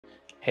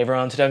Hey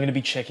everyone, today I'm going to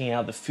be checking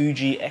out the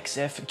Fuji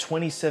XF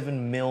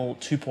 27mm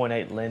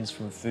 2.8 lens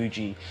from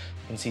Fuji. You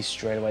can see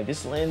straight away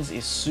this lens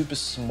is super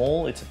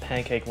small, it's a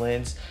pancake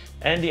lens,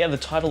 and yeah, the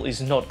title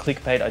is not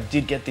clickbait. I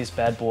did get this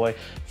bad boy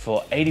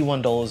for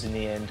 $81 in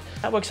the end.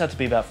 That works out to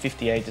be about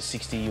 58 to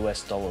 60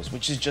 US dollars,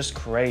 which is just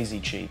crazy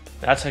cheap.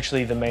 That's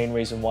actually the main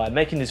reason why I'm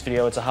making this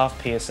video. It's a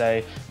half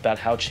PSA about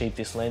how cheap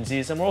this lens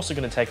is, and we're also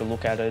going to take a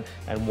look at it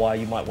and why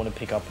you might want to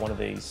pick up one of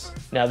these.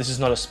 Now, this is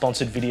not a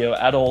sponsored video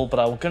at all, but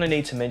I'm going to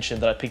need to mention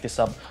that I picked this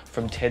up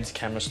from Ted's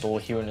camera store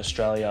here in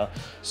Australia.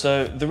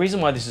 So the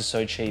reason why this is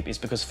so cheap is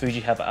because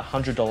Fuji have a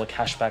 $100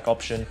 cashback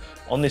option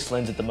on this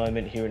lens at the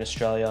moment here in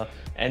Australia,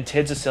 and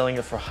Ted's are selling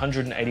it for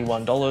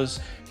 $181.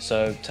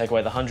 So take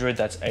away the 100,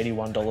 that's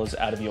 $81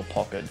 out of your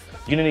pocket.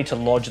 You're gonna need to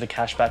lodge the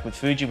cashback with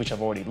Fuji, which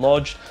I've already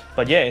lodged,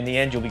 but yeah, in the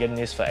end you'll be getting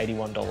this for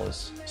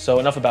 $81. So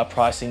enough about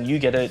pricing, you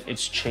get it,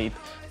 it's cheap.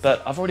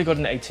 But I've already got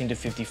an 18 to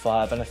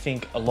 55, and I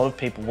think a lot of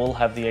people will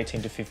have the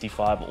 18 to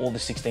 55 or the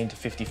 16 to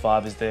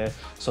 55 as their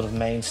sort of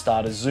main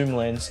starter zoom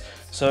lens.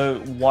 So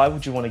why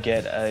would you want to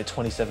get a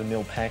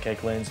 27mm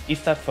pancake lens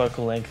if that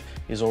focal length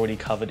is already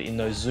covered in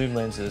those zoom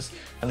lenses?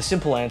 And the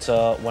simple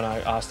answer when I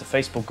asked the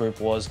Facebook group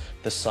was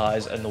the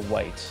size and the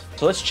weight.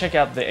 So let's check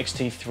out the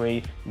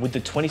X-T3 with the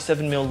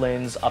 27mm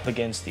lens up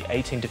against the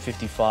 18 to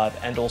 55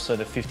 and also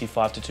the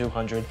 55 to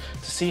 200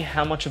 to see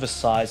how much of a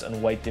size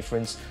and weight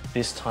difference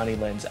this tiny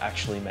lens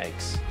actually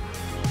makes.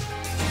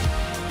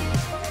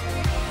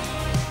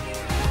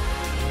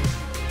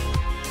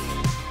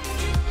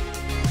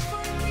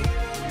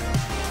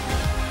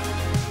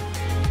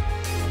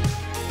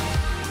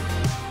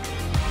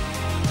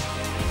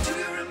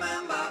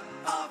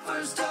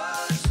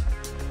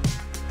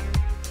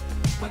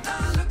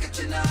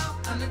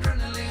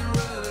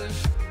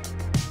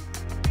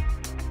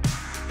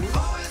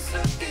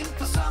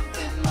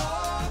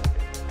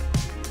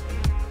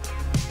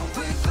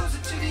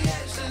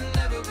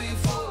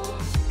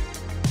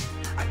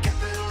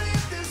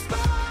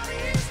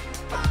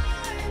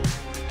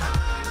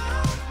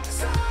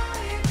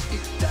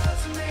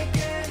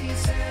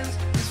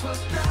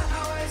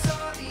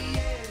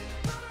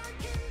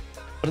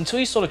 But until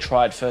you sort of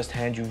try it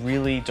firsthand, you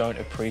really don't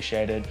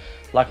appreciate it.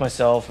 Like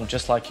myself, and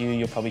just like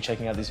you're probably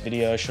checking out this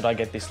video, should I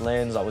get this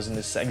lens? I was in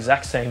this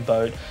exact same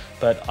boat,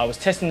 but I was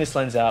testing this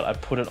lens out, I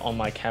put it on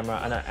my camera,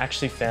 and I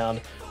actually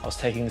found I was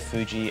taking the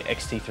Fuji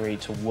X-T3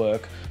 to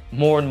work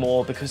more and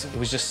more because it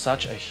was just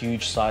such a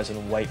huge size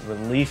and weight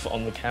relief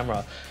on the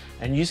camera.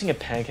 And using a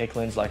pancake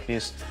lens like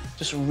this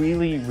just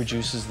really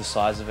reduces the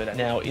size of it.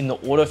 Now, in the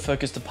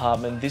autofocus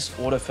department, this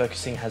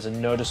autofocusing has a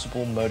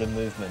noticeable motor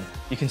movement.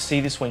 You can see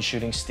this when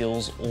shooting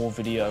stills or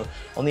video.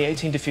 On the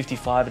 18 to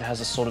 55, it has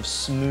a sort of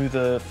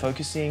smoother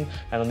focusing,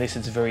 and on this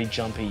it's very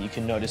jumpy. You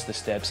can notice the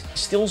steps.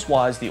 Stills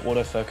wise, the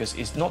autofocus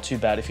is not too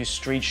bad if you're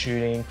street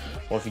shooting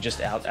or if you're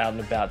just out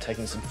and about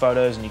taking some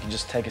photos and you can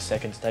just take a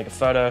second to take a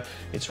photo.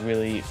 It's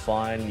really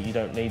fine. You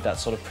don't need that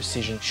sort of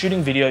precision.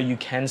 Shooting video, you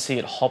can see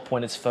it hop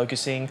when it's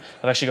focusing.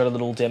 I've actually got a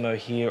little demo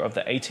here of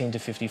the 18 to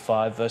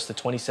 55 versus the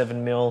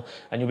 27mm,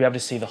 and you'll be able to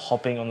see the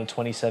hopping on the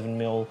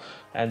 27mm,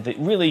 and it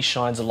really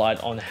shines a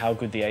light on how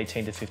good the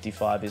 18 to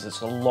 55 is. It's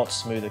a lot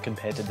smoother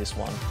compared to this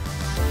one.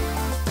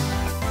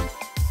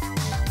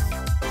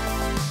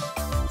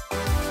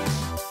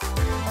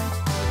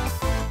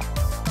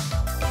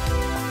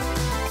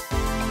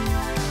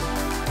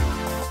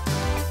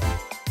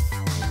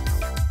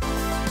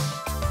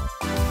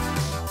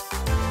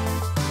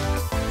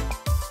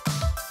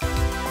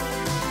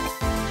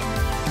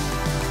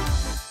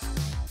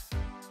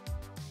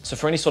 So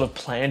for any sort of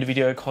planned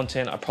video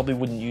content, I probably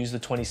wouldn't use the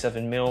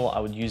 27mm, I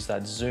would use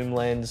that zoom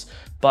lens.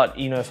 But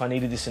you know, if I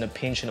needed this in a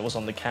pinch and it was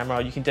on the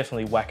camera, you can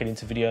definitely whack it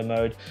into video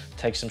mode,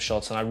 take some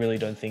shots, and I really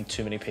don't think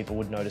too many people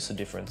would notice a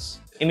difference.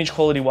 Image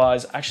quality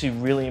wise, actually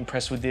really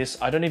impressed with this.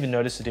 I don't even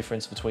notice the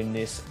difference between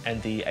this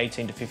and the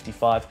 18 to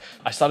 55.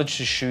 I started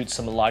to shoot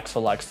some like for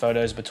like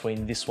photos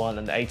between this one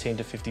and the 18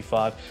 to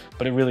 55,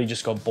 but it really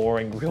just got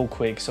boring real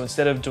quick. So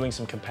instead of doing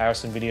some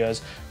comparison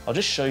videos, I'll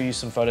just show you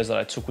some photos that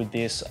I took with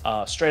this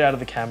straight out of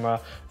the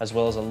camera, as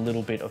well as a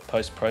little bit of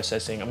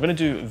post-processing. I'm gonna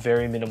do a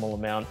very minimal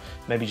amount,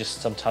 maybe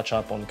just some touch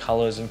up on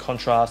colors and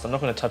contrast. I'm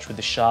not gonna touch with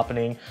the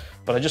sharpening,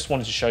 but I just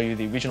wanted to show you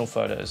the original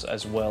photos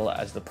as well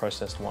as the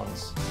processed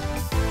ones.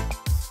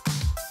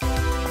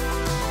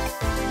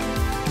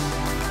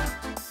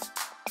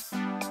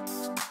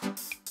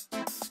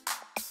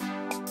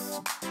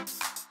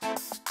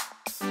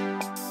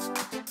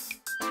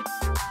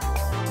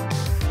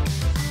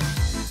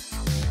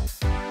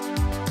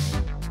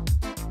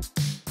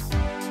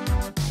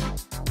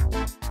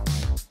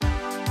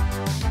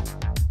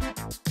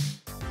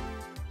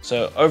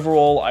 So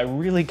overall, I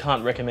really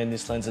can't recommend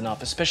this lens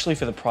enough, especially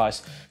for the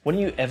price. When are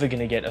you ever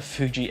gonna get a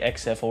Fuji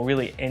XF, or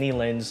really any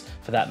lens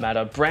for that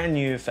matter, brand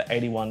new for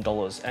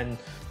 $81? And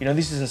You know,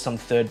 this isn't some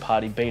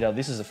third-party beta,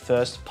 this is a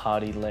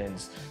first-party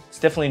lens. It's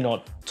definitely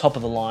not top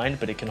of the line,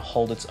 but it can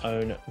hold its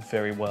own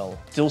very well.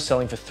 Still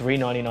selling for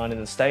 $3.99 in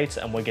the States,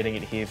 and we're getting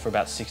it here for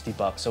about 60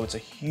 bucks, so it's a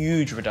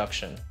huge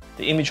reduction.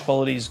 The image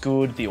quality is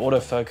good, the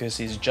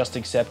autofocus is just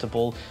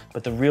acceptable,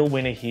 but the real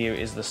winner here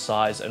is the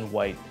size and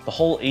weight. The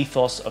whole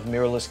ethos of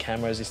mirrorless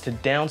cameras is to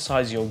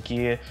downsize your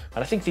gear,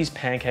 and I think these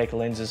pancake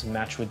lenses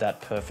match with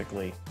that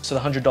perfectly. So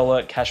the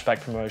 $100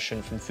 cashback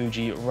promotion from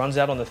Fuji runs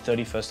out on the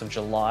 31st of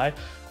July.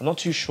 I'm not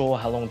too sure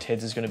how long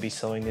Ted's is going to be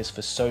selling this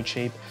for so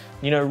cheap.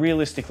 You know,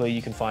 realistically,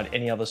 you can find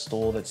any other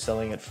store that's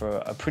selling it for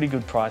a pretty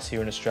good price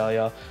here in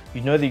Australia.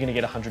 You know that you're going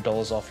to get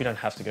 $100 off. You don't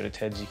have to go to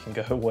Ted's, you can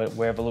go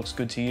wherever looks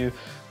good to you.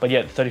 But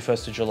yeah, the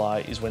 31st of July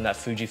is when that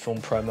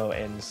Fujifilm promo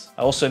ends.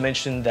 I also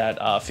mentioned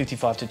that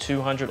 55 to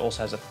 200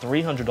 also has a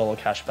 $300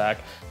 cashback,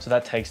 so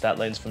that takes that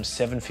lens from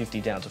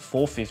 $750 down to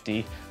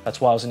 $450.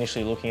 That's why I was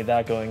initially looking at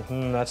that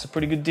going, that's a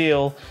pretty good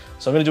deal.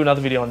 So I'm going to do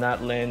another video on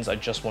that lens. I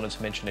just wanted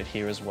to mention it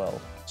here as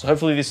well. So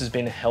hopefully this has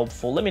been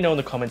helpful. Let me know in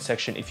the comment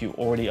section if you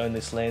already own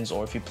this lens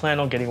or if you plan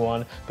on getting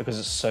one because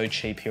it's so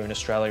cheap here in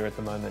Australia at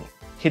the moment.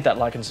 Hit that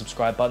like and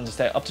subscribe button to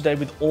stay up to date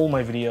with all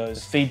my videos.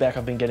 The feedback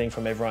I've been getting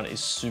from everyone is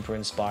super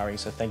inspiring,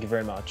 so thank you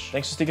very much.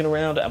 Thanks for sticking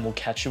around, and we'll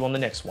catch you on the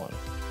next one.